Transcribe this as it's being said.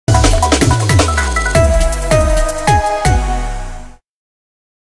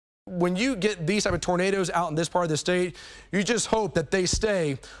when you get these type of tornadoes out in this part of the state, you just hope that they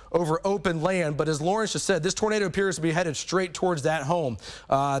stay over open land. But as Lawrence just said, this tornado appears to be headed straight towards that home.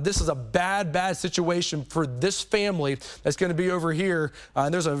 This is a bad situation for this family that's going to be over here.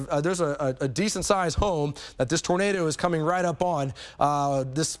 And there's a decent sized home that this tornado is coming right up on.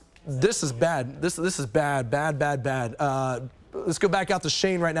 This is bad. This is bad. Let's go back out to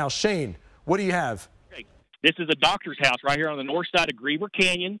Shane right now. Shane, what do you have? This is a doctor's house right here on the north side of Griever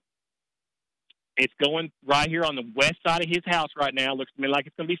Canyon. It's going right here on the west side of his house right now. Looks to me like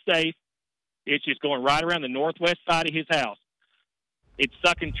it's going to be safe. It's just going right around the northwest side of his house. It's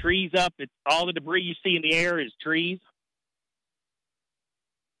sucking trees up. It's all the debris you see in the air is trees.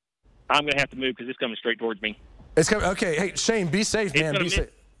 I'm going to have to move because it's coming straight towards me. It's coming. Okay, hey, Shane, be safe, man. Be safe.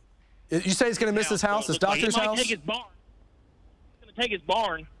 You say it's going to miss his house, his doctor's house? Take his barn. It's going to take his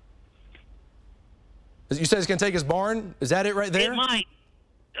barn. You said it's going to take his barn? Is that it right there? It might.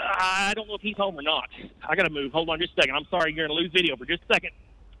 I don't know if he's home or not. I got to move. Hold on just a second. I'm sorry, you're going to lose video for just a second.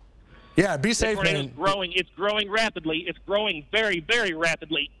 Yeah, be safe, man. It's growing rapidly. It's growing very, very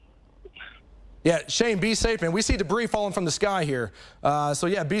rapidly. Yeah, Shane, be safe, man. We see debris falling from the sky here. So,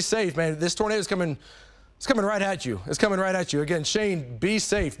 yeah, be safe, man. This tornado is coming. It's coming right at you. It's coming right at you. Again, Shane, be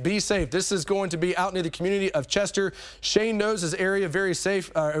safe. Be safe. This is going to be out near the community of Chester. Shane knows his area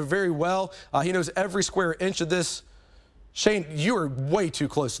very well. He knows every square inch of this. Shane, you are way too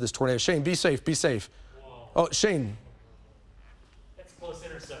close to this tornado. Shane, be safe. Be safe. Whoa. Oh, Shane. That's a close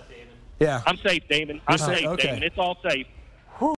intercept, Damon. Yeah. I'm safe, Damon. I'm safe, okay. Damon. It's all safe.